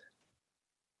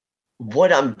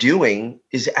what I'm doing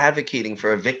is advocating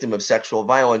for a victim of sexual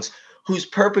violence whose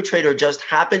perpetrator just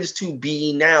happens to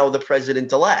be now the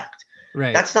president-elect.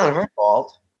 Right. That's not her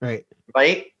fault. Right.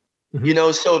 Right. Mm-hmm. You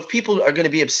know, so if people are going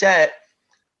to be upset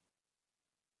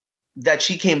that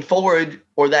she came forward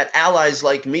or that allies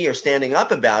like me are standing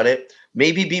up about it,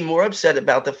 maybe be more upset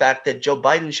about the fact that Joe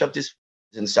Biden shoved his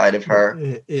inside of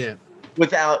her. Yeah.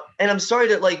 And I'm sorry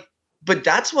to but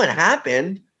that's what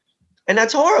happened. And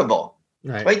that's horrible.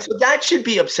 Right. So that should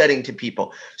be upsetting to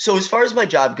people. So as far as my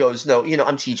job goes, no, you know,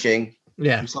 I'm teaching.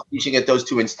 Yeah. I'm still teaching at those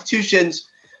two institutions.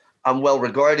 I'm well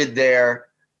regarded there.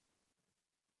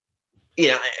 You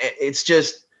know, it's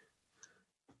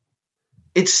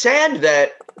sad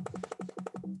that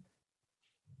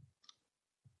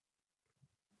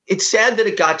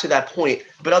it got to that point,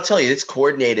 but I'll tell you, it's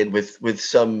coordinated with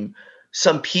some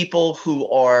people who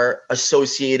are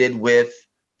associated with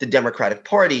the Democratic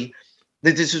Party.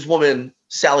 This is woman,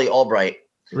 Sally Albright.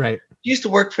 Right. She used to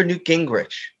work for Newt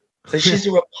Gingrich. She's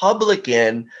a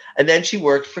Republican, and then she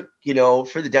worked for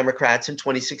the Democrats in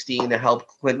 2016 to help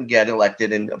Clinton get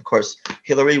elected, and of course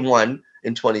Hillary won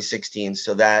in 2016,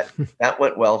 so that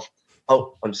went well.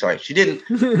 Oh, I'm sorry, she didn't.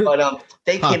 But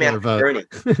they came after Bernie.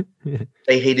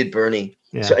 They hated Bernie.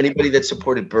 Yeah. So anybody that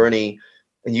supported Bernie,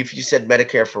 and if you said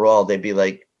Medicare for all, they'd be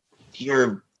like,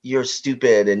 "You're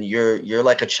stupid, and you're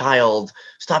like a child.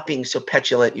 Stop being so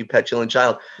petulant, you petulant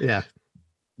child." Yeah.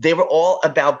 They were all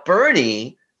about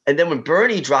Bernie. And then when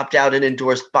Bernie dropped out and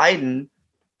endorsed Biden,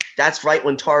 that's right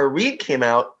when Tara Reade came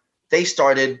out, they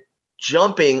started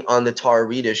jumping on the Tara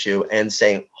Reade issue and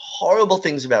saying horrible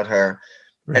things about her,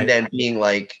 and then being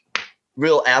like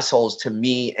real assholes to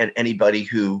me and anybody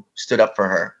who stood up for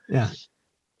her. Yeah.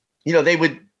 You know, they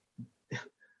would,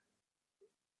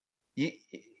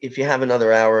 if you have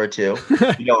another hour or two,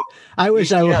 you know, I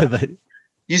wish I would, but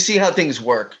you see how things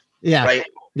work. Yeah. Right.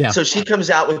 Yeah. So she comes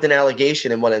out with an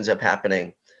allegation, and what ends up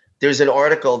happening? There's an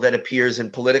article that appears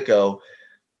in Politico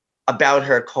about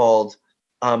her called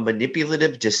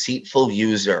Manipulative, Deceitful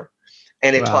User.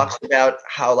 And it talks about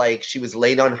how like she was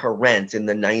late on her rent in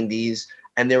the 90s,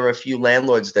 and there were a few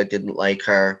landlords that didn't like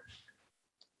her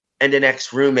and an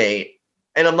ex-roommate.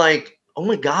 And I'm like, oh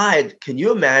my God, can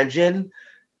you imagine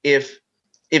if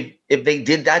they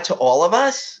did that to all of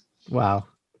us? Wow.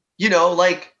 You know,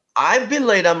 like I've been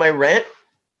late on my rent.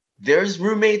 There's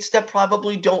roommates that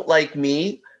probably don't like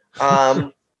me.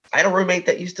 I had a roommate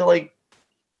that used to like,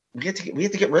 we had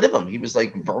to get rid of him. He was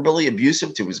like verbally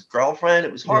abusive to his girlfriend.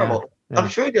 It was horrible. Yeah. I'm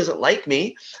sure he doesn't like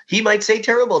me. He might say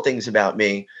terrible things about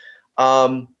me.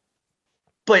 But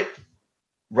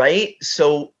right.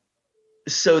 So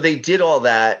they did all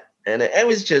that, and it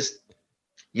was just,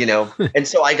 you know, and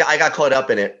so I got caught up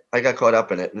in it.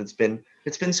 And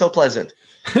it's been so pleasant.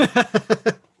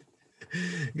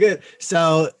 Good.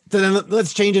 So then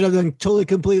let's change it up then totally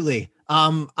completely.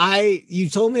 You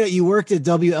told me that you worked at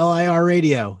WLIR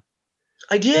radio.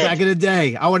 I did. Back in the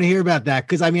day. I want to hear about that.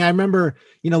 Cause I mean, I remember,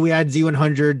 we had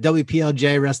Z100,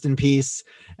 WPLJ, rest in peace.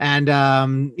 And,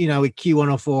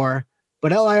 Q104,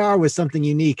 but LIR was something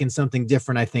unique and something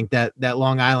different. I think that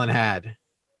Long Island had.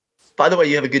 By the way,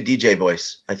 you have a good DJ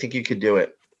voice. I think you could do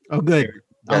it. Oh, good.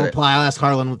 I'll apply. I'll ask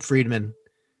Harlan Friedman.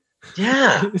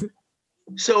 Yeah.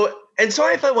 So, and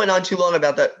sorry if I went on too long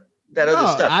about that other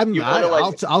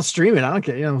stuff. I'll stream it. I don't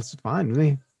care. It's fine with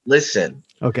me. Listen.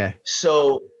 Okay.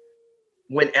 So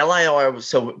when LIR was,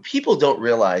 so people don't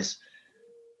realize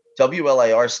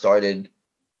WLIR started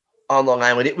on Long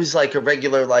Island. It was like a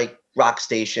regular like rock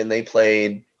station. They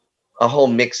played a whole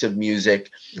mix of music.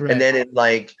 Right. And then in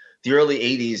like the early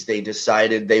 80s, they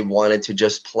decided they wanted to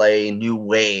just play new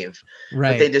wave.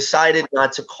 Right. But they decided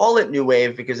not to call it new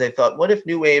wave because they thought, what if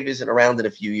new wave isn't around in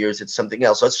a few years? It's something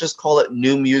else. Let's just call it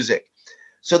new music.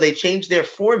 So they changed their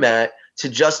format to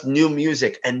just new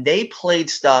music, and they played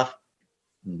stuff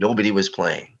nobody was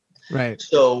playing. Right.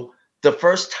 So the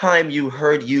first time you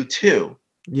heard U2,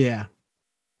 yeah,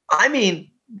 I mean,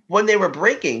 when they were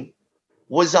breaking,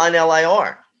 was on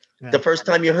LIR. Yeah. The first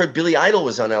time you heard Billy Idol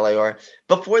was on LIR.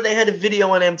 Before they had a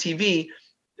video on MTV,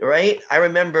 right? I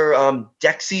remember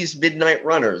Dexy's Midnight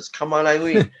Runners. Come on,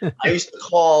 Eileen. I used to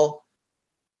call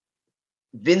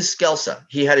Vince Scelsa.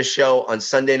 He had a show on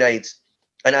Sunday nights,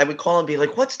 and I would call and be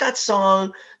like, "What's that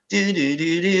song?" Do do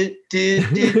do do do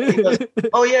do. He goes,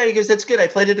 "Oh yeah." He goes, "That's good. I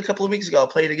played it a couple of weeks ago. I'll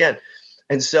play it again."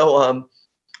 And so,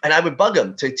 and I would bug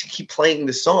him to keep playing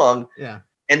the song. Yeah.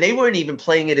 And they weren't even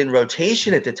playing it in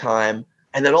rotation at the time.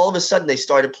 And then all of a sudden they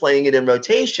started playing it in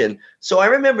rotation. So I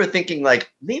remember thinking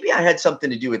like, maybe I had something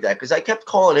to do with that, because I kept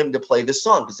calling him to play the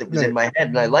song because it was in my head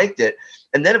and I liked it.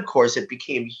 And then of course it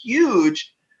became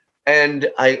huge. And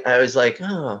I was like,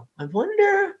 oh, I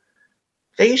wonder,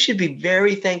 they should be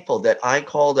very thankful that I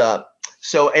called up.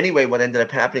 So anyway, what ended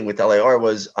up happening with LIR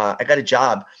was I got a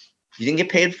job. You didn't get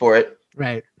paid for it.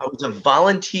 Right. I was a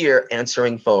volunteer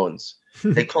answering phones.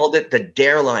 They called it the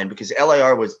Dare line because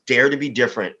LIR was Dare to be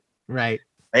Different. Right.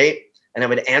 Right. And I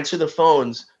would answer the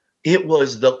phones. It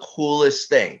was the coolest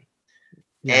thing.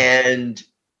 Yeah. And,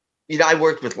 I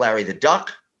worked with Larry the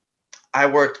Duck. I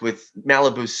worked with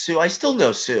Malibu Sue. I still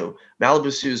know Sue.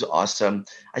 Malibu Sue's awesome.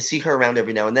 I see her around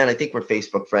every now and then. I think we're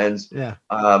Facebook friends. Yeah.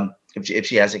 If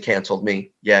she hasn't canceled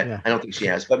me yet. Yeah. I don't think she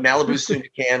has. But Malibu Sue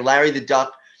McCann, Larry the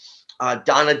Duck,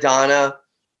 Donna.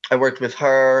 I worked with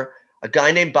her. A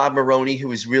guy named Bob Maroney, who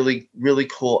was really, really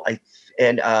cool.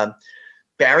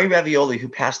 Barry Ravioli, who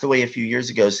passed away a few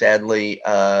years ago, sadly,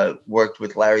 worked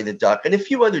with Larry the Duck and a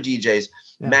few other DJs.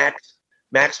 Yeah.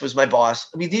 Max was my boss.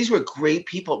 I mean, these were great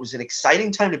people. It was an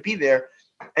exciting time to be there.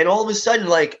 And all of a sudden,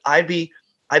 like I'd be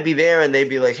there and they'd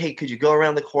be like, hey, could you go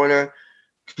around the corner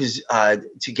because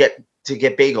to get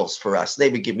bagels for us? They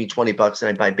would give me $20 and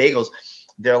I'd buy bagels.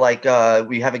 They're like,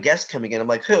 we have a guest coming in. I'm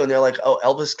like, who? And they're like, oh,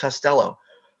 Elvis Costello.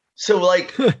 So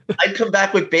like I'd come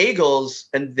back with bagels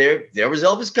and there was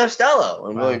Elvis Costello.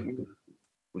 I'm like,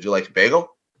 would you like a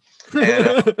bagel?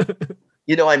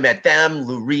 And, I met them,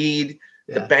 Lou Reed,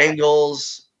 the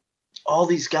Bangles, all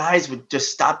these guys would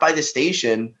just stop by the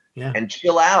station and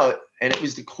chill out. And it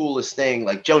was the coolest thing.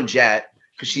 Like Joan Jett,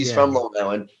 because she's from Long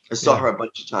Island. I saw her a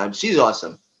bunch of times. She's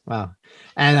awesome. Wow.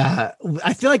 And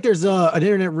I feel like there's an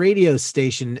internet radio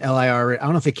station, LIR. I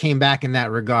don't know if it came back in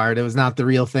that regard. It was not the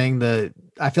real thing.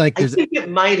 I think it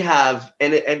might have,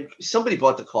 and somebody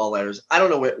bought the call letters. I don't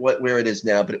know where it is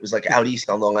now, but it was like out east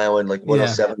on Long Island, like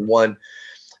 107.1.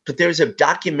 But there's a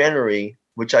documentary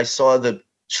which I saw the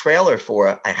trailer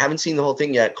for. I haven't seen the whole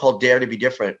thing yet, called Dare to be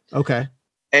Different. Okay.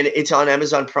 And it's on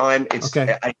Amazon Prime. It's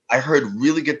okay. I heard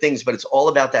really good things, but it's all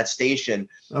about that station.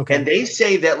 Okay. And they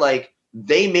say that like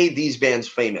they made these bands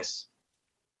famous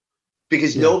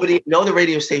because no other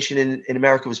radio station in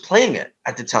America was playing it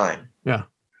at the time. Yeah.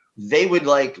 They would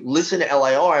like listen to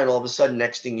LIR and all of a sudden,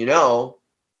 next thing you know,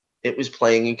 it was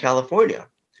playing in California.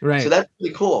 Right. So that's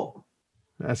really cool.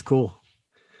 That's cool.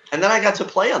 And then I got to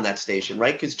play on that station,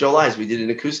 right? Because Joe Lies, we did an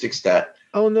acoustic set.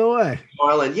 Oh, no way.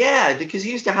 Marlon, yeah, because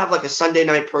he used to have like a Sunday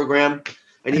night program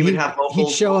and he would have vocals.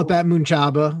 He'd show up at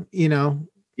Moonchaba,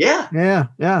 Yeah. Yeah.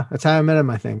 Yeah. That's how I met him,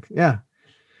 I think. Yeah.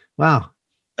 Wow.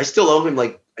 I still owe him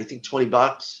like, I think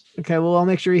 $20. Okay. Well, I'll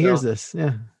make sure he hears this.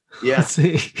 Yeah. Yeah. Let's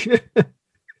see.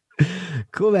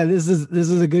 Cool, man. This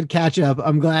is a good catch up.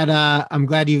 I'm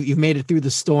glad you've made it through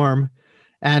the storm.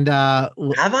 And have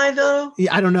I though?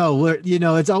 Yeah, I don't know.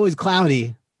 It's always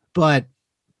cloudy, but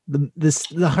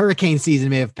the hurricane season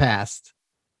may have passed.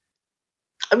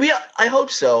 I mean, I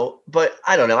hope so, but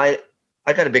I don't know. I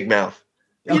got a big mouth.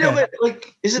 Okay. But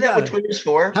like, isn't that what Twitter's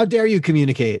for? How dare you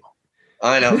communicate?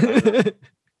 I know.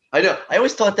 I know. I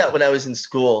always thought that when I was in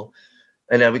school.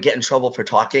 and I would get in trouble for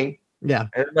talking. Yeah.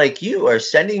 And I'm like, you are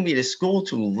sending me to school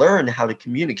to learn how to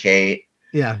communicate.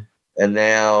 Yeah. And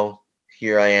now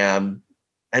here I am.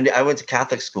 And I went to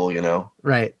Catholic school,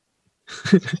 Right.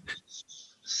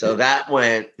 So that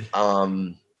went,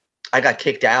 I got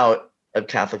kicked out of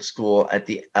Catholic school at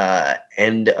the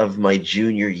end of my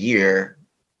junior year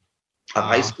of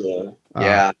high school.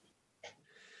 Yeah.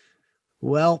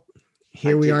 Well,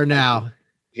 here we are now.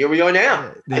 Here we are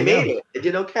now. I made go. it. I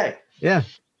did okay. Yeah.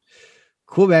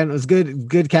 Cool, man. It was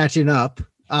good catching up.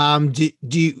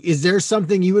 Is there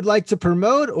something you would like to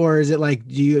promote, or is it like,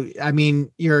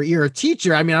 you're a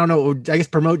teacher. I mean, I don't know. I guess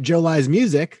promote Joe Lies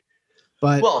music,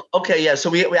 but. Well, okay. Yeah. So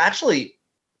we actually,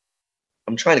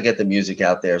 I'm trying to get the music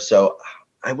out there. So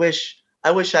I wish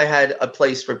I had a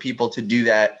place for people to do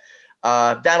that.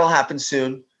 That'll happen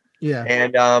soon. Yeah.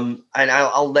 And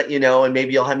I'll let you know, and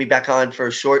maybe you'll have me back on for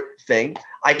a short thing.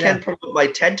 I can promote my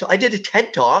TED Talk. I did a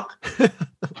TED Talk.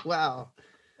 Wow.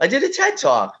 I did a TED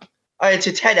Talk. It's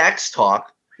a TEDx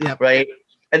talk, right?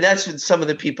 And that's when some of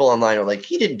the people online are like,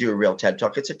 he didn't do a real TED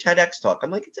Talk. It's a TEDx talk.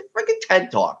 I'm like, it's a freaking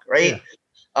TED Talk, right?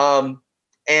 Yeah.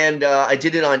 And I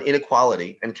did it on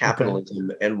inequality and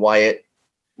capitalism and how it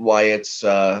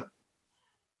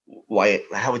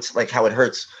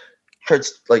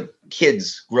hurts like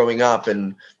kids growing up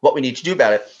and what we need to do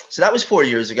about it. So that was 4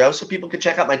 years ago. So people could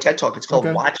check out my TED Talk. It's called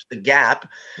Watch the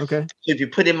Gap. Okay. So if you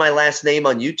put in my last name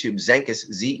on YouTube, Zenkus,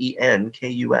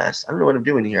 Zenkus. I don't know what I'm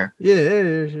doing here. Yeah,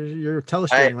 you're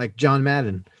telestrating like John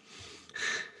Madden.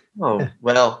 Oh,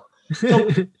 well,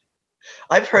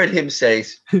 I've heard him say,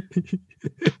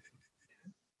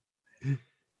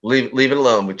 leave it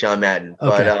alone with John Madden.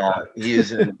 Okay. But he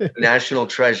is a national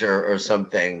treasure or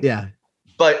something. Yeah.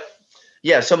 But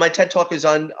yeah, so my TED Talk is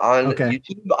on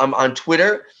YouTube. I'm on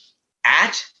Twitter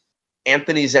at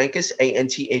Anthony Zenkus,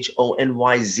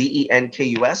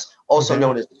 ANTHONYZENKUS, also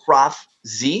known as Prof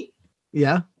Z.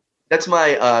 Yeah. That's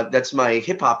my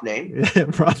hip hop name.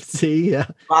 Prof Z, yeah.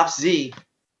 Prof Z.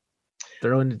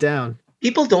 Throwing it down.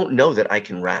 People don't know that I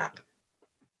can rap.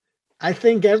 I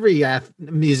think every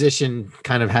musician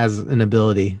kind of has an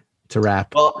ability to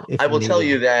rap. Well, I will tell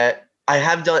you that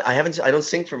I don't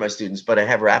sing for my students, but I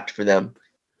have rapped for them.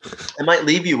 I might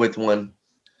leave you with one.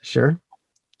 Sure.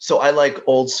 So I like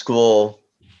old school.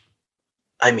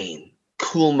 I mean,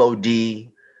 Kool Moe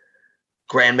Dee,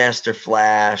 Grandmaster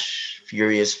Flash,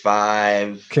 Furious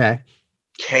 5. Okay.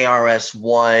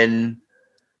 KRS-One.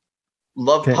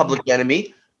 Love Public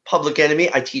Enemy. Public Enemy,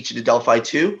 I teach at Adelphi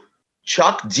too.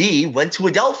 Chuck D went to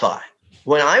Adelphi.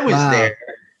 When I was there,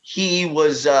 he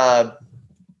was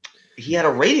he had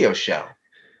a radio show.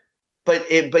 But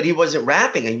he wasn't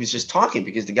rapping, he was just talking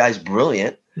because the guy's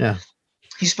brilliant. Yeah.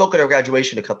 He spoke at our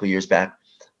graduation a couple of years back.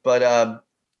 But I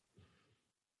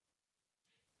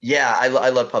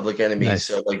love Public Enemy. Nice.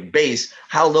 So like bass,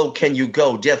 how low can you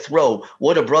go? Death Row,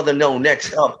 what a brother know.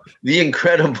 Next up, The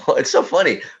Incredible. It's so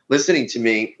funny listening to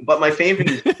me. But my favorite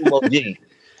is Kool Moe Dee.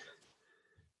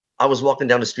 I was walking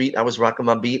down the street. I was rocking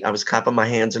my beat. I was clapping my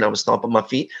hands and I was stomping my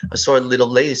feet. I saw a little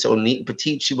lady, so neat and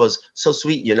petite. She was so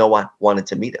sweet. I wanted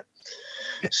to meet her.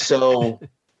 So,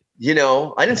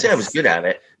 I didn't say I was good at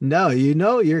it. No,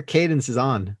 your cadence is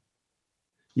on.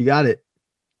 You got it.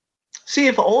 See,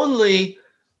 if only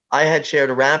I had shared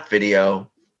a rap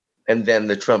video and then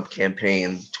the Trump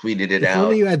campaign tweeted it out. If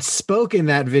only you had spoken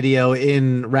that video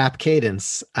in rap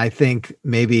cadence, I think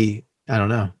maybe, I don't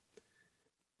know.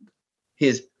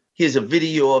 Here's a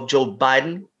video of Joe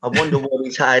Biden. I wonder what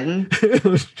he's hiding.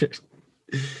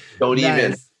 Don't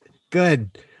even.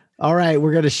 Good. All right.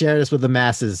 We're going to share this with the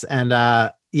masses. And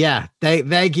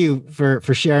thank you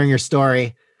for sharing your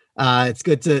story. It's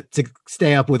good to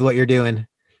stay up with what you're doing.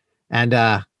 And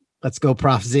let's go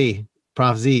Prof Z.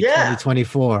 Prof Z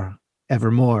 2024.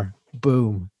 Evermore.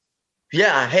 Boom.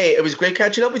 Yeah. Hey, it was great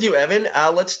catching up with you, Evan.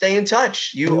 Let's stay in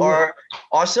touch. You are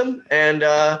awesome. And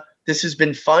this has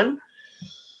been fun.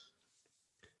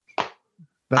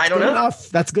 That's good enough.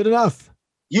 That's good enough.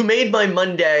 You made my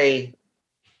Monday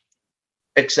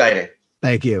exciting.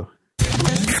 Thank you.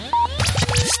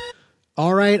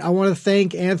 All right. I want to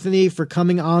thank Anthony for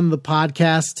coming on the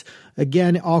podcast.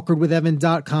 Again,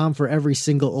 awkwardwithevan.com for every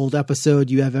single old episode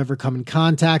you have ever come in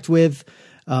contact with.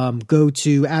 Go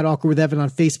to @awkwardwithevan on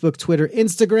Facebook, Twitter,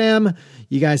 Instagram.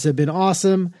 You guys have been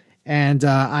awesome. And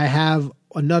I have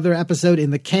another episode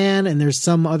in the can, and there's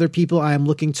some other people I am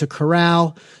looking to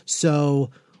corral. So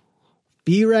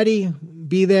be ready,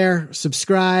 be there,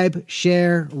 subscribe,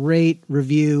 share, rate,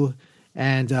 review,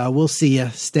 and we'll see you.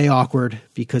 Stay awkward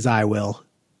because I will.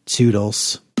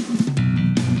 Toodles.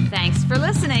 Thanks for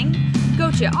listening. Go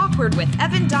to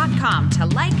awkwardwithevan.com to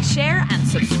like, share, and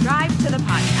subscribe to the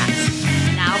podcast.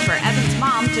 Now for Evan's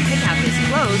mom to pick out his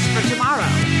clothes for tomorrow.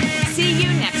 See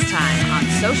you next time on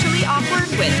Socially Awkward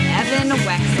with Evan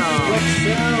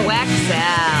Wecksell.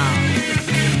 Wecksell.